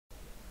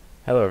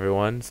Hello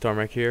everyone,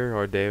 Stormrick here,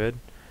 or David.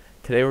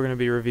 Today we're going to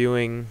be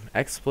reviewing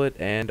XSplit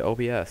and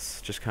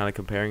OBS, just kind of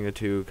comparing the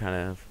two,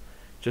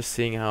 just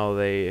seeing how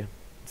they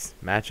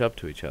match up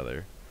to each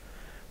other.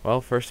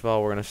 Well, first of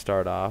all, we're going to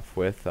start off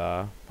with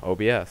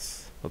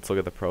OBS. Let's look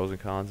at the pros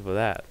and cons of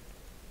that.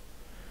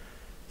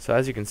 So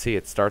as you can see,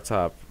 it starts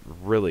off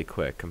really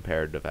quick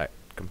compared to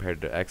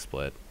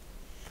XSplit.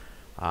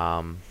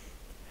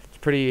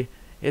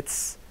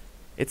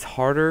 It's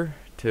harder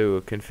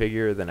to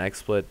configure than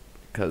XSplit,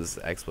 because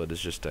XSplit is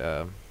just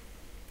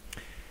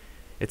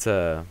it's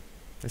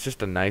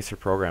just a nicer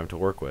program to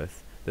work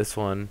with. This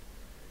one,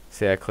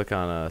 say I click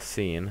on a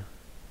scene,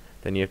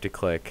 then you have to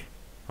click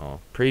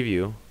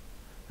preview,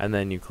 and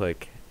then you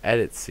click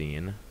edit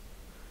scene,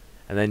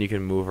 and then you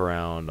can move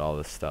around all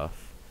this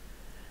stuff.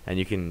 And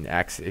you can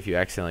if you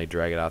accidentally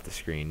drag it off the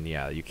screen,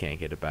 yeah, you can't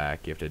get it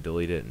back. You have to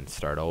delete it and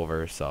start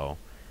over. So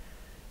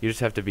you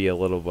just have to be a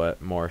little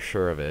bit more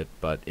sure of it.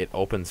 But it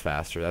opens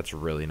faster. That's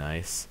really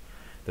nice.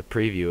 The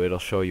preview, it'll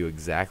show you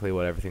exactly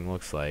what everything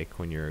looks like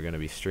when you're going to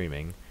be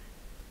streaming.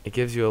 It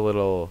gives you a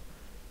little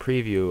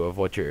preview of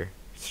what your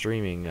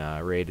streaming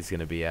rate is going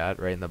to be at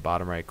right in the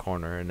bottom right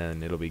corner, and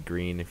then it'll be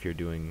green if you're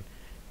doing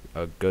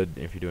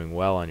if you're doing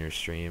well on your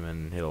stream,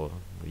 and it'll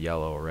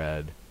yellow or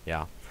red.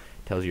 Yeah,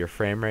 tells you your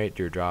frame rate,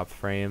 your dropped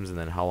frames, and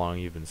then how long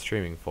you've been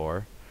streaming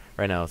for.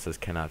 Right now it says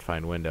cannot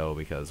find window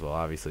because, well,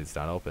 obviously it's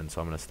not open,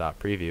 so I'm going to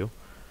stop preview.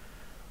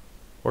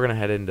 We're going to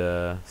head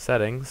into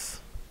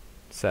settings.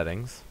 Start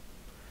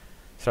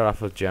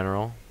off with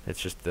general. It's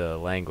just the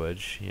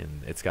language,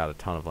 and it's got a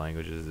ton of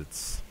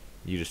languages.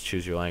 You just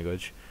choose your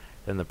language.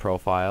 Then the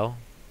profile,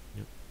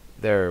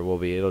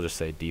 it'll just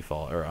say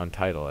default or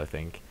untitled, I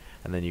think,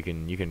 and then you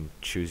can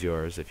choose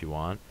yours if you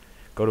want.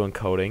 Go to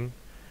encoding.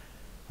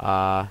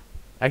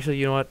 Actually,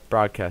 you know what?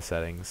 Broadcast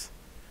settings.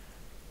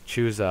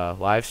 Choose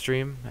live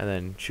stream, and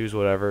then choose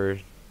whatever,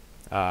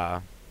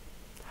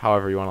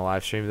 however you want to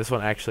live stream. This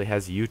one actually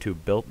has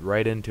YouTube built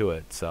right into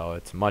it, so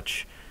it's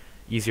much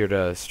easier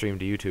to stream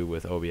to YouTube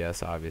with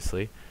OBS,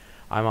 obviously.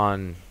 I'm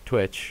on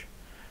Twitch.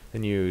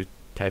 Then you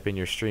type in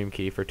your stream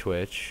key for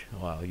Twitch.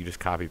 Well, you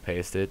just copy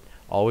paste it.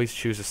 Always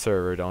choose a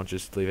server. Don't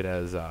just leave it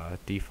as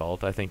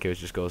default. I think it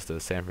just goes to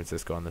San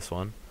Francisco on this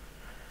one.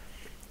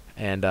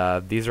 And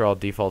these are all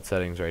default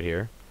settings right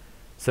here.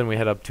 So then we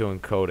head up to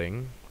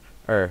encoding.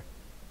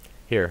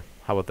 Here,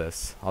 how about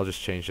this? I'll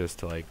just change this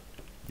to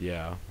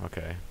yeah,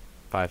 okay,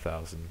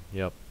 5,000.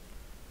 Yep.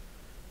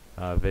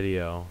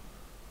 Video.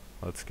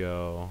 Let's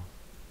go.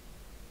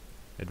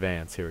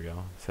 Advanced, here we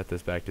go. Set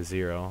this back to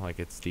 0 like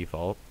it's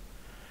default.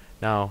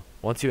 Now,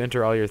 once you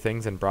enter all your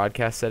things in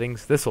broadcast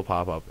settings, this will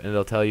pop up and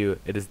it'll tell you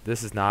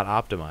this is not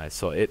optimized.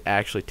 So it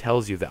actually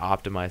tells you the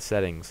optimized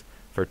settings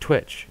for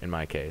Twitch in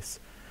my case.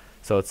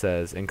 So it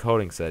says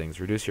encoding settings,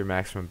 reduce your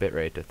maximum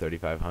bitrate to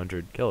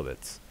 3500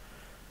 kilobits.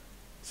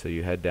 So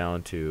you head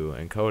down to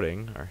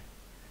encoding, or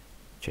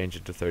change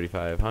it to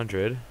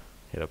 3500,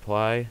 hit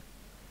apply,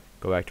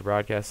 go back to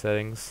broadcast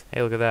settings.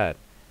 Hey, look at that.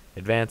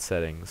 Advanced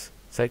settings.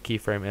 Set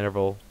keyframe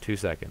interval 2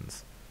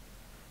 seconds.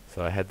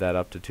 So I head that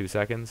up to 2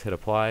 seconds, hit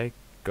apply,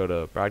 go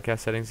to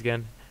broadcast settings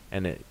again,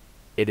 and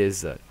it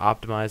is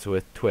optimized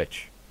with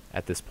Twitch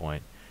at this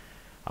point.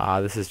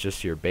 This is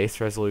just your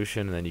base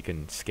resolution, and then you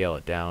can scale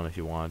it down if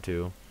you want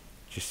to.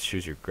 Just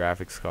choose your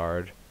graphics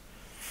card.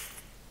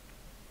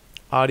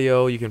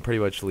 Audio, you can pretty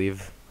much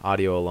leave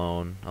audio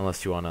alone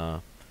unless you want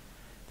to.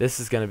 This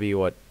is going to be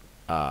what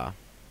this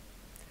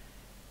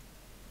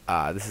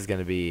is going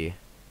to be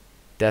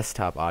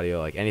desktop audio,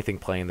 like anything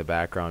playing in the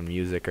background,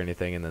 music or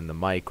anything, and then the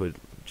mic would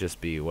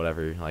just be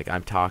whatever. Like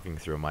I'm talking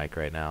through a mic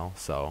right now,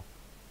 so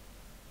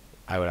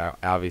I would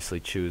obviously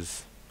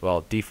choose,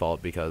 well,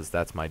 default, because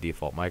that's my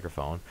default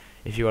microphone.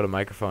 If you go to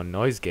microphone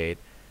noise gate,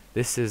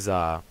 this is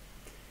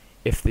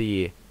if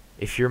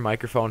your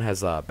microphone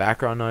has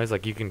background noise,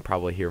 like you can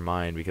probably hear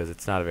mine because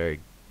it's not a very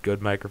good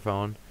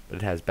microphone, but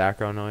it has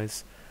background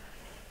noise.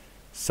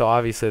 So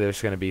obviously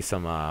there's going to be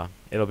some,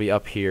 it'll be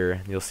up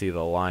here, you'll see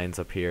the lines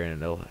up here,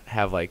 and it'll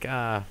have like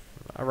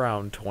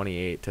around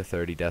 28 to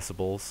 30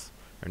 decibels,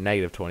 or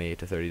negative 28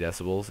 to 30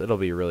 decibels. It'll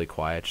be really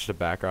quiet, just a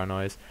background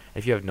noise.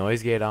 If you have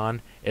noise gate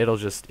on, it'll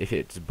just, if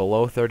it's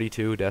below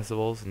 32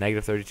 decibels,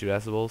 negative 32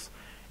 decibels,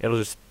 it'll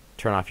just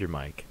turn off your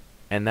mic.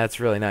 And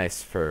that's really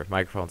nice for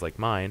microphones like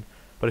mine,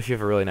 but if you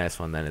have a really nice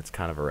one, then it's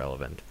kind of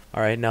irrelevant.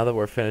 Alright, now that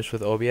we're finished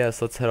with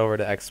OBS, let's head over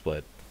to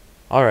XSplit.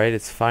 Alright,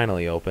 it's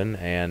finally open,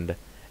 and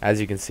as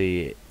you can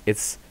see,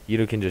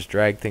 you can just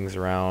drag things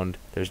around.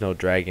 There's no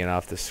dragging it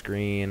off the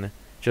screen.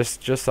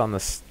 Just on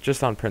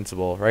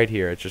principle, right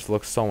here, it just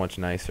looks so much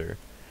nicer,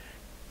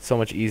 so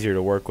much easier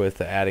to work with.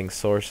 The adding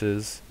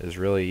sources is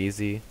really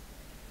easy.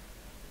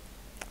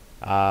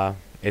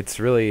 It's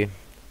really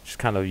just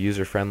kind of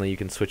user friendly. You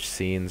can switch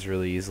scenes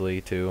really easily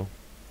too.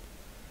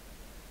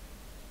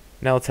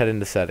 Now let's head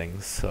into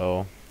settings.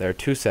 So there are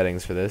two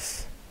settings for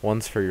this.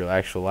 One's for your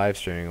actual live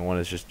streaming, and one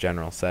is just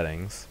general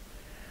settings.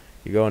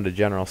 You go into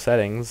general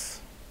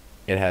settings,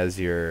 it has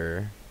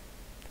you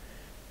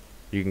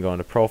can go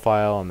into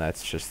profile, and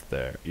that's just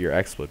your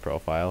XSplit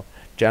profile.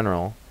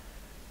 General,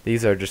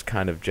 These are just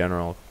kind of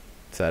general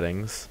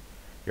settings.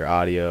 Your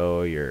audio,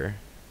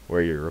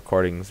 where your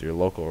recordings, your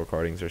local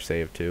recordings are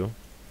saved to.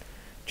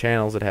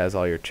 Channels, it has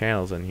all your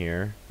channels in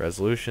here,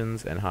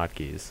 resolutions and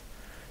hotkeys.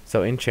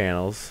 So in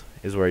channels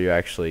is where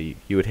you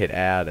would hit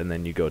add and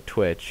then you go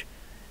Twitch.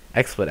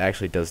 XSplit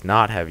actually does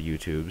not have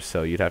YouTube,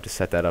 so you'd have to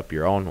set that up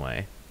your own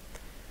way.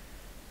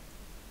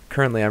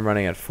 Currently I'm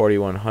running at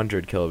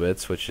 4100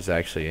 kilobits, which is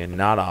actually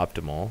not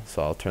optimal,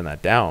 so I'll turn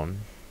that down.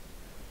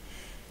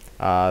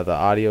 The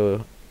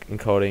audio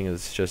encoding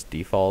is just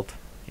default.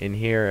 In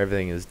here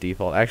everything is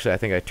default. Actually I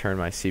think I turned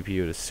my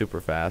CPU to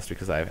super fast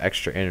because I have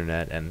extra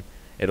internet and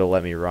it'll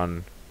let me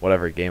run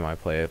whatever game I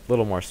play a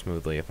little more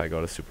smoothly if I go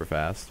to super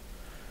fast.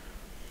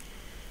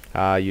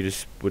 You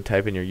just would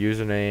type in your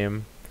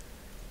username,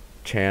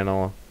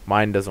 channel.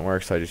 Mine doesn't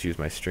work, so I just use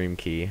my stream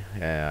key.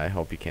 I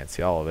hope you can't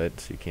see all of it,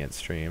 so you can't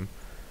stream.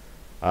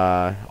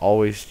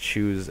 Always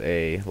choose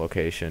a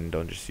location.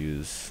 Don't just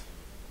use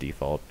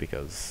default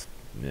because,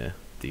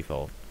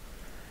 default.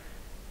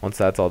 Once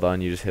that's all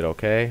done, you just hit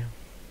OK,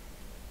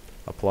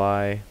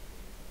 apply,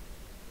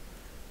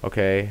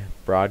 OK,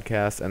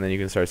 broadcast, and then you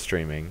can start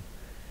streaming.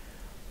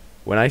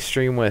 When I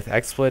stream with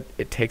XSplit,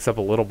 it takes up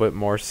a little bit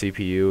more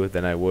CPU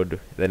than it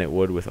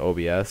would with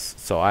OBS.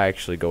 So I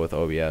actually go with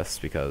OBS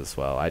because,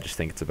 well, I just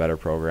think it's a better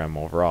program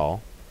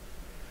overall.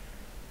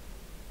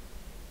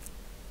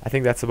 I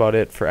think that's about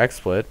it for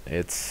XSplit.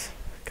 It's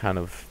kind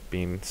of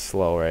being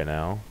slow right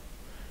now.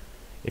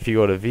 If you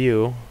go to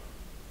view,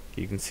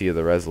 you can see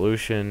the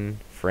resolution,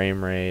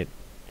 frame rate.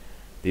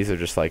 These are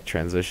just like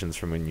transitions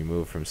from when you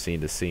move from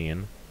scene to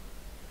scene.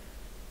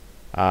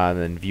 And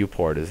then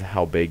viewport is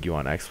how big you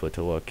want XSplit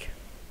to look.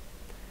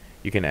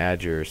 You can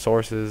add your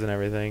sources and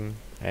everything,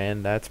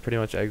 and that's pretty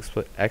much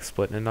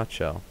XSplit in a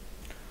nutshell.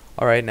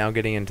 Alright, now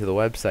getting into the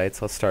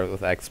websites, let's start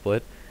with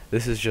XSplit.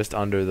 This is just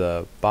under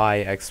the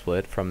Buy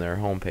XSplit from their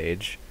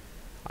homepage.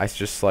 I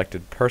just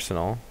selected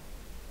Personal,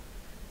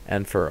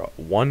 and for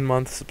 1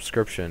 month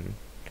subscription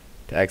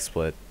to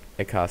XSplit,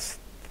 it costs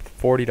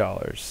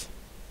 $40.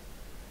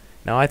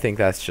 Now I think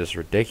that's just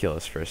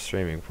ridiculous for a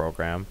streaming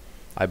program.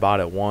 I bought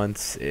it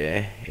once.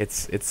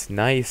 It's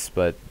nice,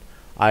 but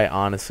I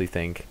honestly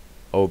think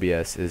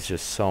OBS is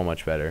just so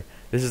much better.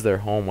 This is their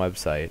home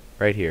website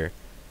right here.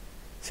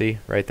 See,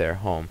 right there,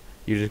 home.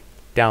 You just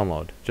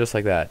download, just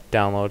like that.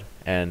 Download,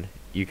 and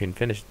you can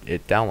finish.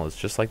 It downloads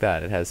just like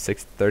that. It has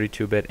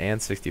 32-bit and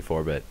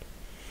 64-bit.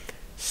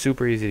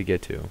 Super easy to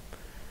get to.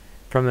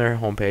 From their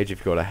homepage, if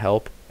you go to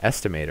Help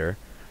Estimator,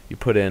 you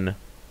put in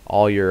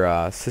all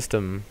your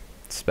system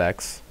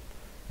specs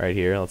right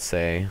here. Let's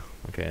say,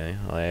 okay,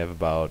 I have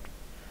about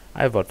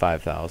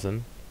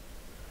 5,000.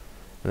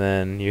 And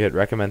then you hit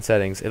Recommend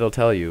Settings. It'll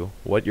tell you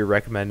what your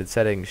recommended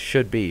settings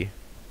should be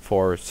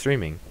for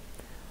streaming.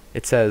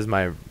 It says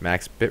my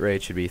max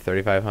bitrate should be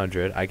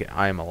 3500.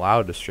 I am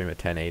allowed to stream at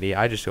 1080.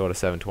 I just go to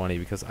 720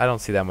 because I don't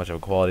see that much of a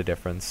quality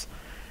difference,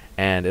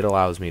 and it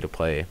allows me to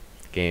play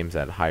games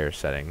at higher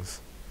settings.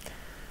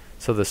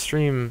 So the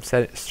stream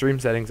settings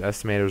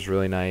estimator is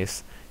really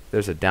nice.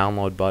 There's a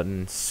download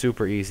button,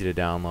 super easy to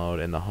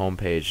download, and the home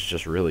page is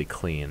just really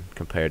clean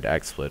compared to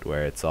XSplit,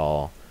 where it's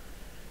all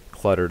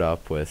cluttered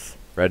up with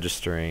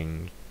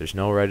registering. There's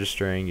no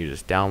registering. You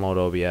just download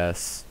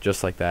OBS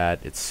just like that.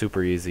 It's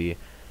super easy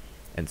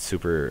and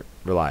super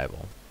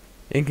reliable.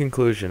 In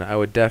conclusion, I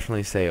would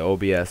definitely say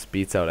OBS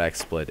beats out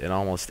XSplit in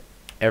almost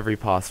every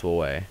possible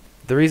way.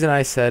 The reason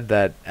I said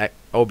that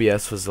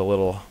OBS was a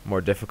little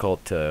more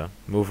difficult to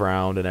move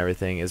around and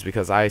everything is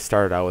because I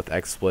started out with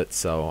XSplit,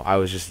 so I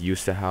was just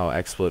used to how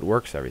XSplit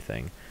works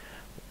everything.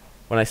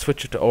 When I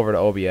switched it over to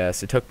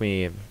OBS, it took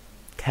me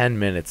 10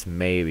 minutes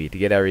maybe to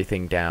get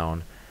everything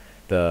down.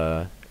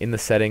 In the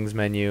settings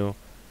menu,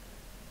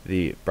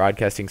 the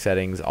broadcasting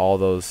settings, all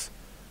those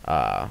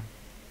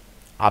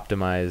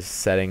optimized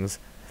settings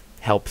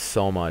helped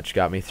so much,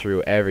 got me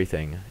through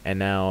everything, and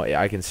now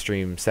I can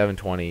stream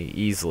 720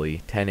 easily,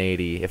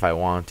 1080 if I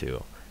want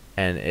to,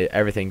 and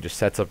everything just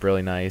sets up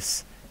really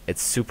nice.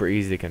 It's super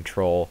easy to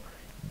control.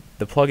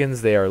 The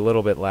plugins, they are a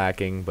little bit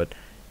lacking, but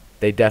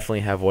they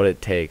definitely have what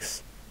it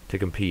takes to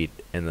compete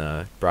in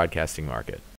the broadcasting market.